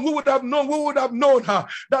known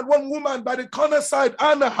that one woman by the corner side,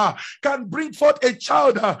 Anna, can bring forth a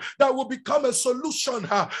child that will become a solution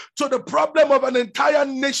to the problem of an entire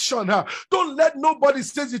nation. Don't let nobody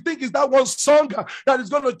say you think it's that one song that is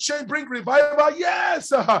going to change, bring revival.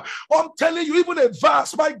 Yes, I'm telling you, even a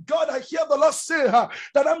verse. My God, I hear the Lord say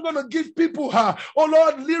that I'm going to give people,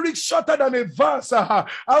 lyrics shorter than a verse.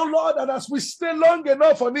 Lord, and as we stay long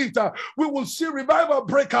enough on it, we will see revival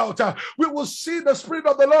break out. We will see the Spirit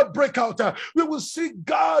of the Lord break out. We will see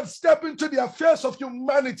God step into the affairs of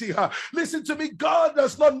humanity. Listen to me, God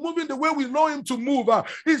is not moving the way we know him to move.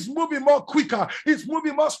 He's moving more quicker. He's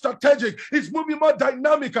moving more strategic. He's moving more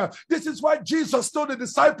dynamic. This is why Jesus told the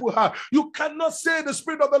disciple, you cannot say the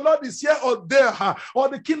Spirit of the Lord is here or there, or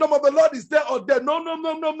the kingdom of the Lord is there or there. No.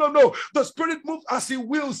 The Spirit moves as he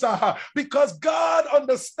wills, because God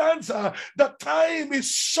understands the time is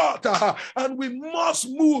short, and we must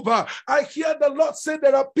move. I hear the Lord say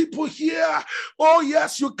there are people here. Oh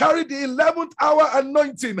yes, you carry the 11th hour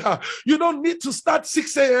anointing. You don't need to start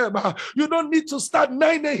 6 a.m. You don't need to start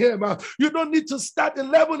 9 a.m. You don't need to start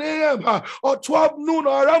 11 a.m. Or 12 noon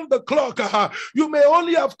or around the clock. You may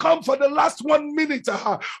only have come for the last 1 minute,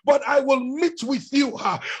 but I will meet with you.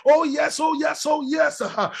 Oh yes, oh yes, oh yes.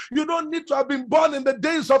 You don't need to have been born in the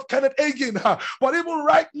days of Kenneth Hagin, but even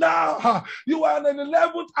right now, you are an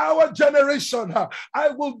 11th hour generation. I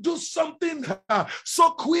will do something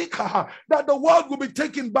so quick that the world will be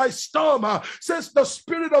taken by storm, says the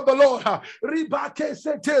Spirit of the Lord.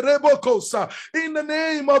 In the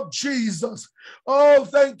name of Jesus. Oh,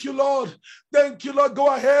 thank you, Lord. Thank you, Lord.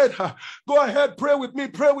 Go ahead. Go ahead. Pray with me.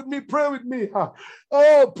 Pray with me. Pray with me.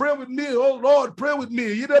 Oh, pray with me. Oh, Lord, pray with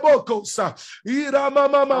me. Yes,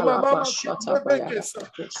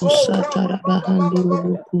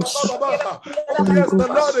 the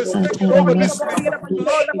Lord is taking over this meeting. The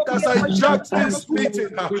Lord has hijacked this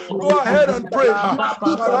meeting. Go ahead and pray.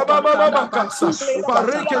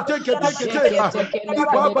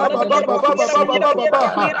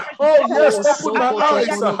 Oh, yes, open my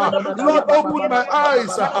eyes. Lord, open my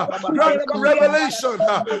eyes. Grant revelation.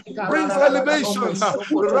 Brings elevation.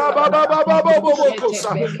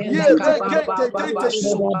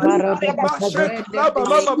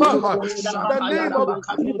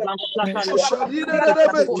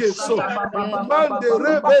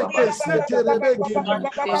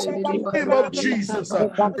 Name of Jesus. Come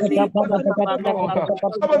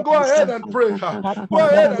on, go ahead and pray. Go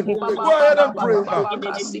ahead and pray. Go ahead and pray.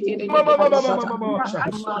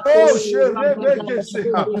 Oh,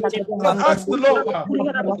 ask the Lord.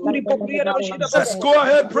 Let's go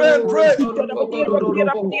ahead, pray and pray.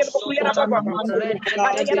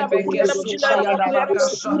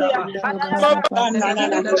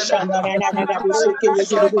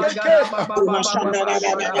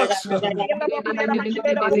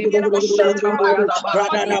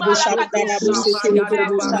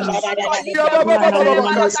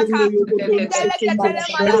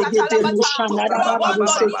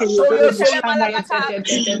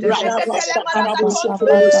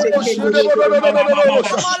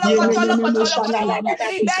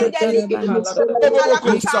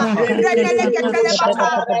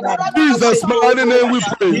 Jesus' mighty name we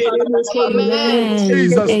pray. Amen.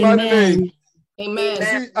 Jesus' mighty name.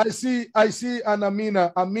 Amen. I see an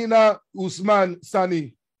Amina Usman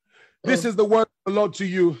Sani. This is the word of the Lord to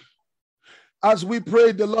you. As we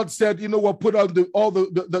prayed, the Lord said, you know what, put out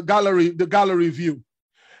the gallery view.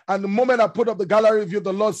 And the moment I put up the gallery view,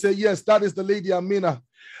 the Lord said, yes, that is the lady Amina.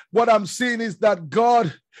 What I'm seeing is that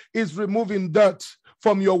God is removing dirt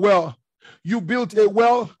from your well. You built a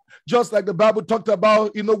well, just like the Bible talked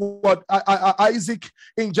about, you know what, Isaac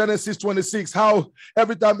in Genesis 26, how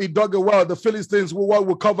every time he dug a well, the Philistines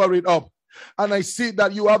will cover it up. And I see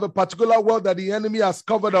that you have a particular well that the enemy has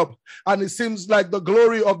covered up. And it seems like the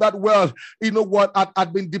glory of that well, you know what,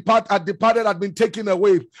 had been taken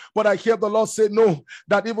away. But I hear the Lord say, no,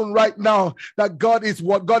 that even right now, that God is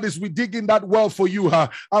redigging that well for you. And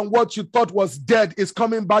what you thought was dead is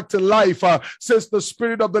coming back to life, says the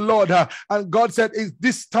Spirit of the Lord. And God said,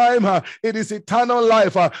 this time it is eternal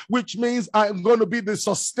life, which means I'm going to be the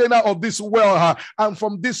sustainer of this well. And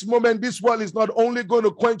from this moment, this well is not only going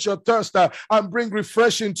to quench your thirst, and bring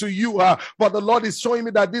refreshing to you, but the Lord is showing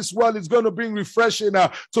me that this world is going to bring refreshing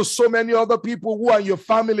to so many other people who are in your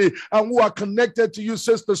family and who are connected to you,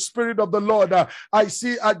 says the Spirit of the Lord. I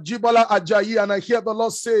see Ajibala Ajayi, and I hear the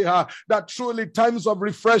Lord say that truly times of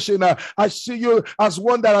refreshing. I see you as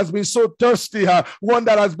one that has been so thirsty, one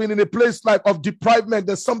that has been in a place like of deprivement.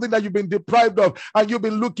 There's something that you've been deprived of, and you've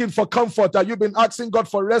been looking for comfort, you've been asking God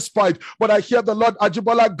for respite. But I hear the Lord,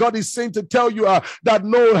 Ajibala, God is saying to tell you that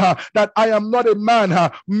no, that I am not a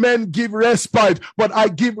man. Men give respite, but I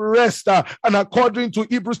give rest. And according to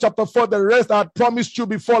Hebrews chapter 4, the rest I had promised you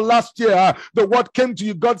before last year, the word came to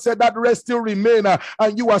you. God said that rest still remain,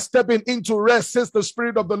 and you are stepping into rest, says the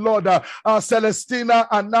Spirit of the Lord. Celestina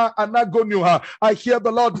Anagonu, I hear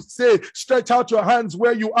the Lord say, stretch out your hands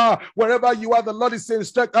where you are, wherever you are. The Lord is saying,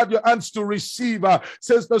 stretch out your hands to receive,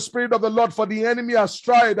 says the Spirit of the Lord. For the enemy has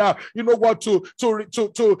tried, you know what, to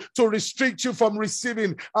restrict you from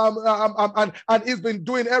receiving. And he's been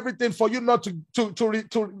doing everything for you not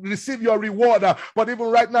to receive your reward. But even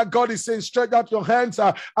right now, God is saying, stretch out your hands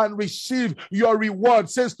and receive your reward,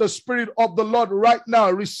 says the Spirit of the Lord. Right now,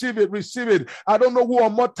 receive it, receive it. I don't know who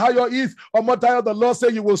Omotayo is. Omotayo, the Lord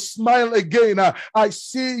said you will smile again. I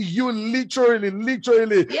see you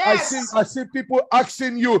literally. Yes. I see people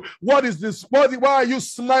asking you, what is this? Why are you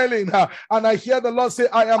smiling? And I hear the Lord say,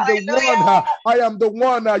 I am the one. I am the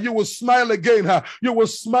one. You will smile again. You will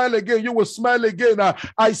smile again. You will smile again.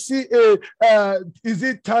 I see is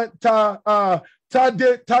it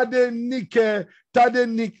Nike,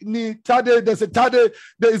 there's a Tade,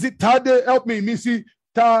 is it Tade? Help me, Missy.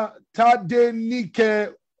 Tade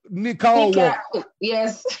Nike. Nika,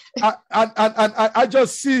 yes. I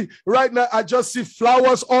just see right now, I just see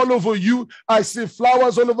flowers all over you. I see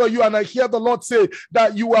flowers all over you, and I hear the Lord say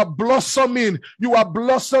that you are blossoming. You are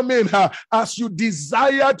blossoming as you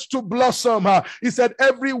desired to blossom. He said,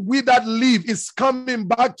 every withered leaf is coming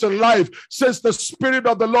back to life, says the Spirit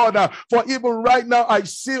of the Lord. For even right now, I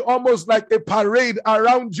see almost like a parade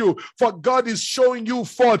around you. For God is showing you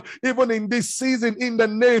forth, even in this season, in the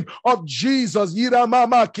name of Jesus. The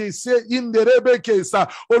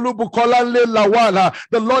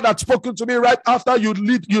Lord had spoken to me right after you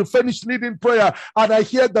finished leading prayer, and I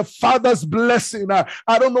hear the Father's blessing. I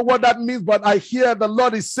don't know what that means, but I hear the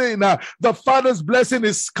Lord is saying the Father's blessing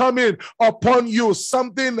is coming upon you.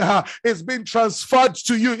 Something is being transferred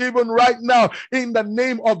to you even right now in the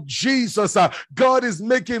name of Jesus. God is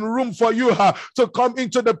making room for you to come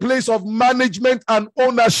into the place of management and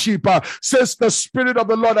ownership, says the Spirit of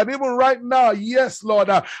the Lord. And even right now, yes, Lord,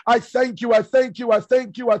 I thank you. I thank you. I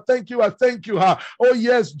thank you. I thank you. I thank you. Oh,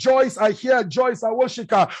 yes, Joyce, I hear Joyce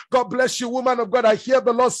Awoshika. God bless you, woman of God. I hear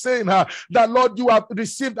the Lord saying that, Lord, you have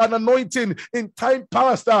received an anointing in time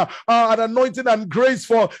past, an anointing and grace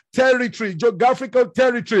for territory, geographical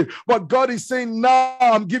territory. But God is saying, now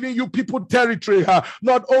I'm giving you people territory.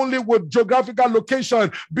 Not only would geographical location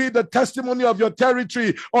be the testimony of your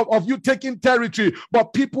territory, of you taking territory,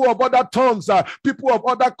 but people of other tongues, people of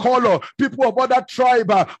other color, people of other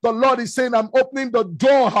tribe. The Lord is saying, I'm opening the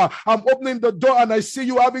door. I'm opening the door, and I see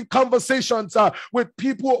you having conversations with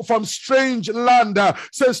people from strange land,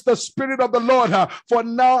 says the Spirit of the Lord. For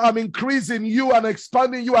now, I'm increasing you and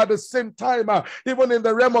expanding you at the same time. Even in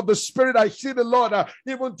the realm of the Spirit, I see the Lord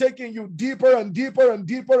even taking you deeper and deeper and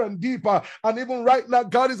deeper and deeper. And even right now,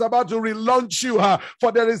 God is about to relaunch you.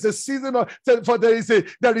 For there is a season of, for there's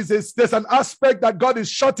an aspect that God is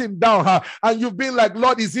shutting down. And you've been like,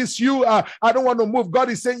 Lord, is this you? I don't want to move. God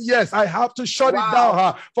is saying, yes, I have to shut it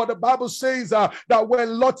down. For the Bible says that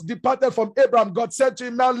when Lot departed from Abraham, God said to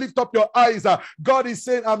him, now lift up your eyes. God is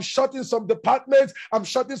saying, I'm shutting some departments. I'm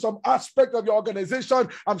shutting some aspect of your organization.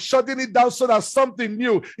 I'm shutting it down so that something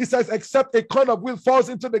new. He says, except a corn of wheat falls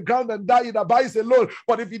into the ground and die, it abides alone.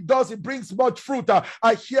 But if it does, it brings much fruit.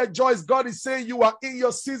 I hear Joyce. God is saying you are in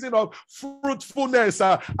your season of fruitfulness.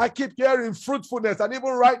 I keep hearing fruitfulness. And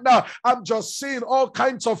even right now, I'm just seeing all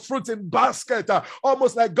kinds of fruits in basket.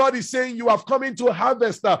 Almost like God is saying you have come into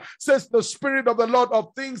harvest, says the Spirit of the Lord,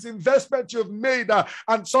 of things, investment you've made.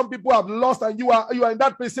 And some people have lost, and you are in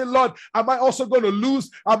that place saying, Lord, am I also going to lose?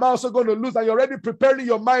 Am I also going to lose? And you're already preparing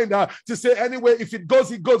your mind to say, anyway, if it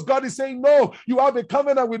goes, it goes. God is saying, no, you have a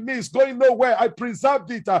covenant with me. It's going nowhere. I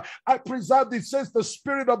preserved it. I preserved it, says the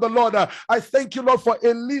Spirit of the Lord. I thank you, Lord, for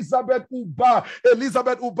Elizabeth Uba.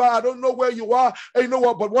 Elizabeth Uba, I don't know where you are, you know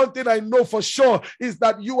what, but one thing I know for sure is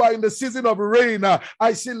that you are in the season of rain.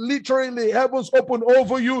 I see literally heavens open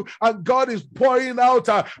over you, and God is pouring out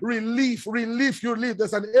relief.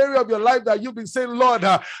 There's an area of your life that you've been saying, Lord,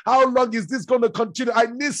 how long is this going to continue? I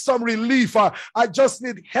need some relief. I just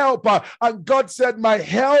need help. And God said, my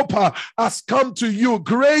help has come to you.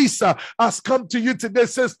 Grace has come to you today,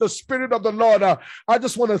 says the Spirit of the Lord. I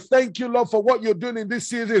just want to thank you, Lord, for what you're doing in this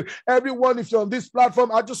season. Everyone, if you're on this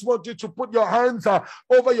platform, I just want you to put your hands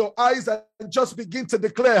over your eyes and just begin to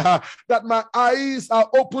declare that my eyes are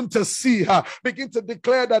open to see. Begin to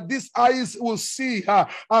declare that these eyes will see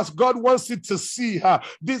as God wants it to see.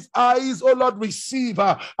 These eyes, oh Lord, receive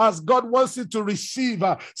as God wants it to receive,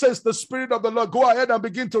 says the Spirit of the Lord. Go ahead and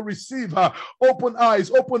begin to receive. Open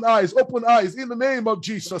eyes, open eyes, open eyes in the name of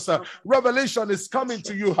Jesus. Revelation is coming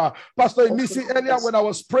to you. Pastor Emisi, earlier when I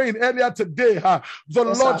was praying earlier today, the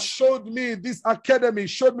Lord showed me this academy,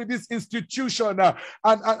 showed me this institution. And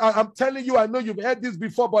I'm telling you, I know you've heard this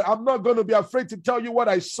before, but I'm not going to be afraid to tell you what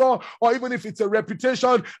I saw, or even if it's a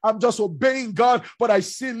reputation, I'm just obeying God. But I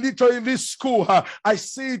see literally this school. I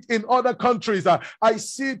see it in other countries. I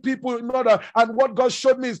see people in other, and what God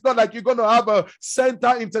showed me is not like you're going to have a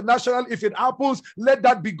center international. If it happens, let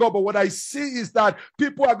that be God. But what I see is that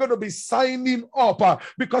people are going to be signing up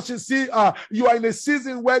because you see, you are in a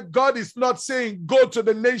season where God is not saying go to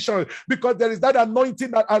the nation, because there is that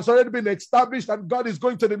anointing that has already been established, and God is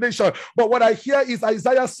going to the nation. But But what I hear is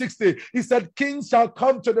Isaiah 60. He said, kings shall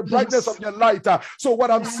come to the brightness of your light. So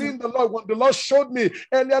what I'm seeing what the Lord showed me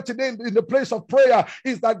earlier today in the place of prayer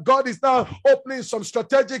is that God is now opening some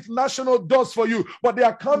strategic national doors for you, but they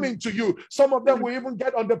are coming to you. Some of them will even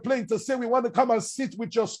get on the plane to say, we want to come and sit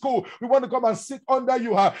with your school. We want to come and sit under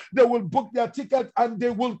you. They will book their ticket and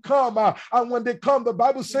they will come. And when they come, the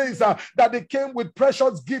Bible says that they came with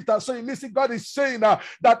precious gifts. So listen, God is saying that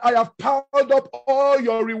I have piled up all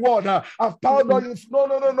your reward. I've piled all your...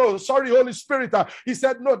 No. Sorry, Holy Spirit. He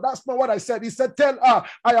said, no, that's not what I said. He said, tell her,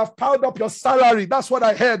 I have piled up your salary. That's what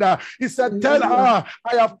I heard. He said, tell her,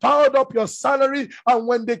 I have piled up your salary. And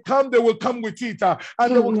when they come, they will come with it. And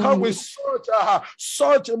they will come with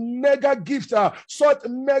such mega gift, such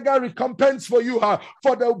mega recompense for you,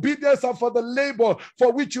 for the obedience and for the labor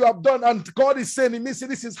for which you have done. And God is saying, this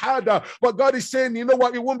is harder, but God is saying, you know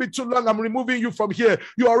what, it won't be too long. I'm removing you from here.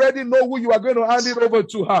 You already know who you are going to hand it over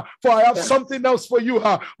to her, for I have something else for you,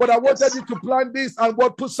 but I wanted you to plan this and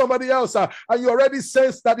what put somebody else, and you already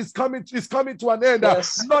sense that it's coming to an end.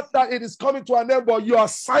 Not that it is coming to an end, but your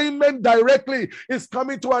assignment directly is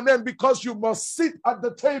coming to an end, because you must sit at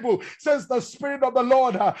the table, says the Spirit of the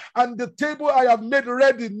Lord, and the table I have made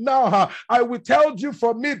ready now. I withheld you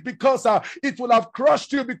from it because it will have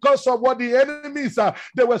crushed you because of what the enemies,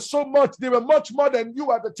 they were much more than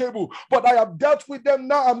you at the table, but I have dealt with them.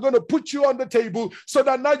 Now I'm going to put you on the table so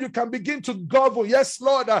that now you can begin to govern. Yes,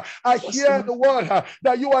 Lord, I hear the word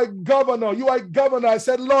that you are a governor. You are a governor. I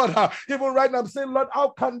said, Lord, even right now I'm saying, Lord, how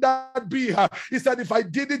can that be? He said, if I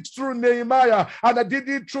did it through Nehemiah and I did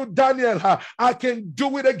it through Daniel, I can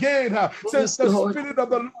do it again. Says the Spirit of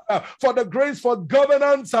the Lord, for the grace for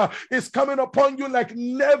governance is coming upon you like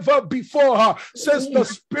never before, says the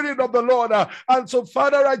Spirit of the Lord. And so,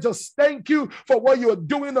 Father, I just thank you for what you're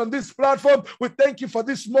doing on this platform. We thank you for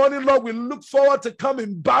this morning, Lord. We look forward to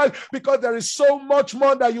coming back, because there is so much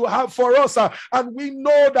more that you have for us. And we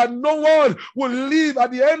know that no one will leave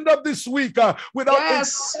at the end of this week without a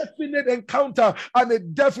definite encounter and a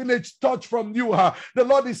definite touch from you. The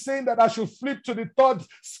Lord is saying that I should flip to the third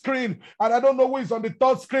screen, and I don't know who is on the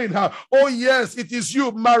third screen. Oh yes, it is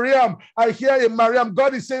you, Mariam. I hear a Mariam.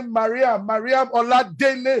 God is saying Mariam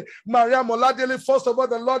Oladele. First of all,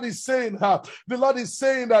 the Lord is saying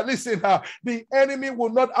that, listen, the enemy will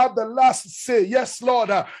not have the last say. Yes, Lord,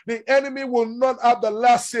 the enemy will not have the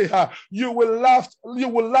last say. You will laugh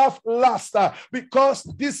last, because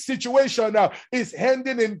this situation is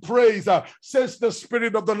ending in praise, says the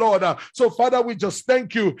Spirit of the Lord. So, Father, we just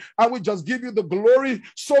thank you and we just give you the glory.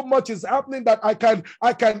 So much is happening that I can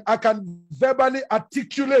verbally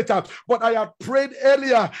articulate, but I had prayed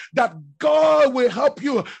earlier that God will help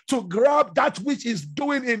you to grab that which is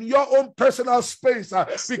doing in your own personal space,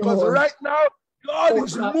 because right now God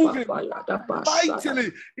is moving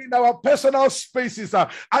mightily in our personal spaces.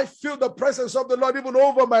 I feel the presence of the Lord even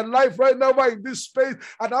over my life right now in this space.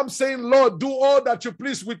 And I'm saying, Lord, do all that you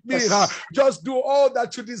please with me. Just do all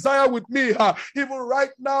that you desire with me. Even right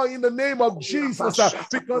now in the name of Jesus,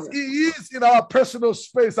 because he is in our personal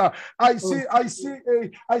space. I see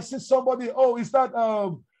somebody. Oh, is that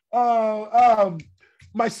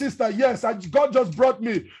my sister? Yes, God just brought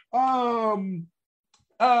me.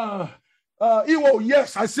 Iwo,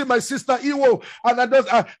 yes, I see my sister Iwo,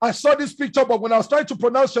 and I saw this picture, but when I was trying to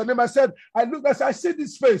pronounce your name, I said, I see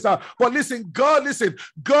this face, but listen, God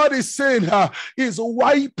is saying, he's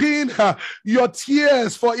wiping your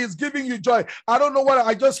tears, for he's giving you joy. I don't know what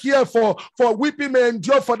I just hear for weeping may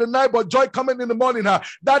endure for the night, but joy coming in the morning.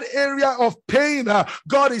 That area of pain,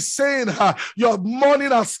 God is saying, your morning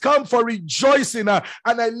has come for rejoicing, and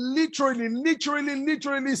I literally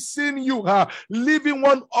seen you leaving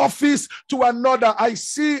one office to another. I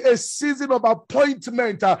see a season of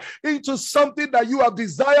appointment into something that you have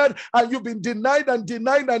desired, and you've been denied and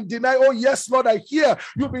denied and denied. Oh yes, Lord, I hear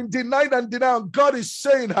you've been denied and denied. And God is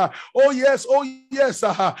saying, oh yes,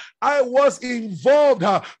 I was involved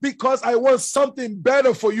because I want something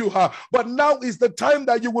better for you. But now is the time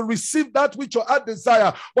that you will receive that which your heart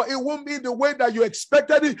desire. But it won't be the way that you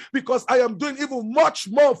expected it, because I am doing even much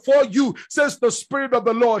more for you, says the Spirit of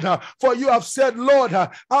the Lord. For you have said, Lord,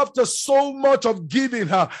 after so much of giving,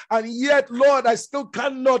 and yet, Lord, I still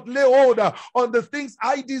cannot lay hold on the things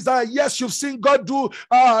I desire. Yes, you've seen God do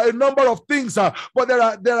a number of things, but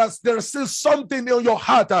there is still something in your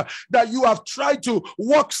heart that you have tried to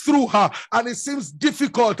walk through, and it seems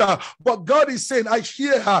difficult. But God is saying, I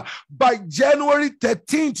hear by January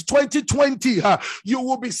 13th, 2020, you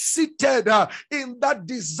will be seated in that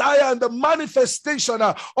desire and the manifestation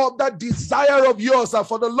of that desire of yours.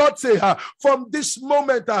 For the Lord say, from this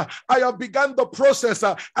moment, I have begun the process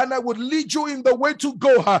and I would lead you in the way to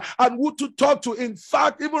go and who to talk to. In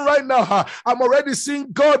fact, even right now, I'm already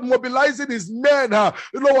seeing God mobilizing his men,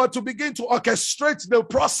 to begin to orchestrate the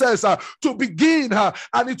process to begin.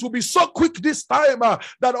 And it will be so quick this time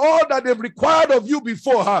that all that they've required of you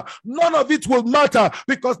before, none of it will matter,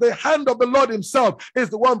 because the hand of the Lord himself is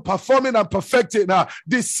the one performing and perfecting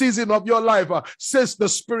this season of your life, says the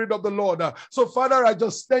Spirit of the Lord. So Father, I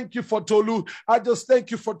just thank you for Tolu. I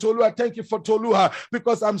thank you for Tolu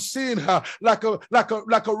because I'm seeing her like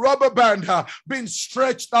a rubber band being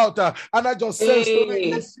stretched out, and I just sense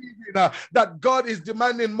that God is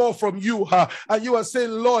demanding more from you, and you are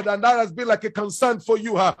saying, Lord, and that has been like a concern for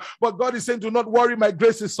you, but God is saying, do not worry, my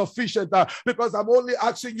grace is sufficient, because I'm only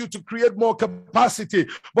asking you to create more capacity.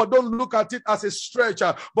 But don't look at it as a stretch,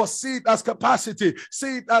 but see it as capacity.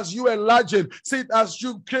 See it as you enlarging. See it as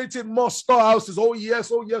you creating more storehouses. Oh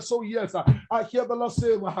yes. I hear the Lord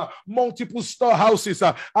say multiple storehouses.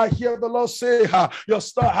 I hear the Lord say your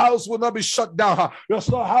storehouse will not be shut down. Your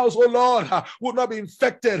storehouse, oh Lord, will not be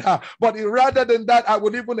infected. But rather than that, I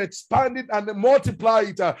will even expand it and multiply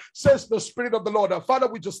it, says the Spirit of the Lord. Father,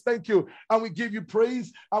 we just thank you and we give you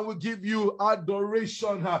praise and we give you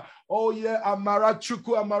adoration. Oh yeah,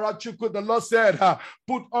 Amarachuku. The Lord said,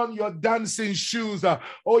 put on your dancing shoes.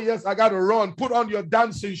 Oh yes, I got to run. Put on your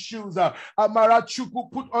dancing shoes. Amarachuku,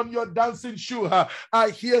 put on your dancing shoe.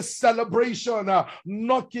 I hear celebration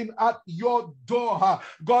knocking at your door.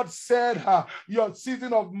 God said, your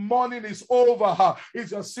season of mourning is over.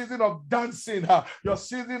 It's your season of dancing. Your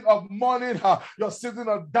season of mourning, your season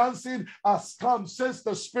of dancing has come, says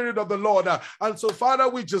the Spirit of the Lord. And so, Father,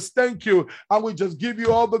 we just thank you and we just give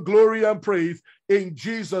you all the glory and praise. In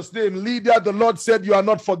Jesus' name. Lydia, the Lord said you are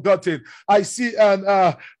not forgotten. I see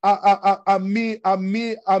Amia.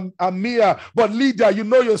 But Lydia, you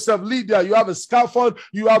know yourself. Lydia, you have a scarf on.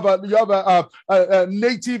 You have a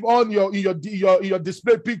native on your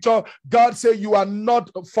display picture. God said you are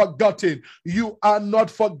not forgotten. You are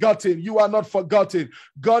not forgotten. You are not forgotten.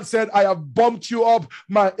 God said, I have bumped you up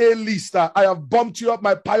my A list. I have bumped you up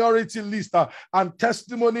my priority list. And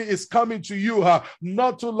testimony is coming to you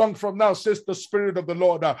not too long from now, says the Spirit of the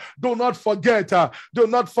Lord. Do not forget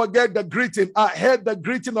the greeting. I heard the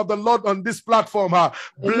greeting of the Lord on this platform.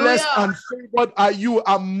 Blessed and favored are you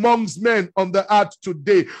amongst men on the earth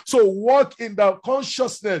today. So walk in the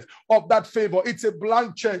consciousness of that favor. It's a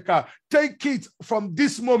blank check. Take it from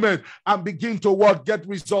this moment and begin to work, get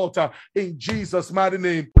result in Jesus' mighty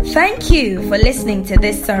name. Thank you for listening to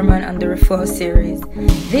this sermon on the Refuel series.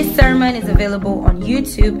 This sermon is available on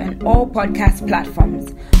YouTube and all podcast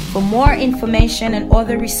platforms. For more information and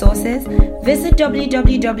other resources, visit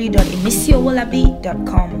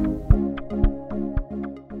www.emisiowolabi.com.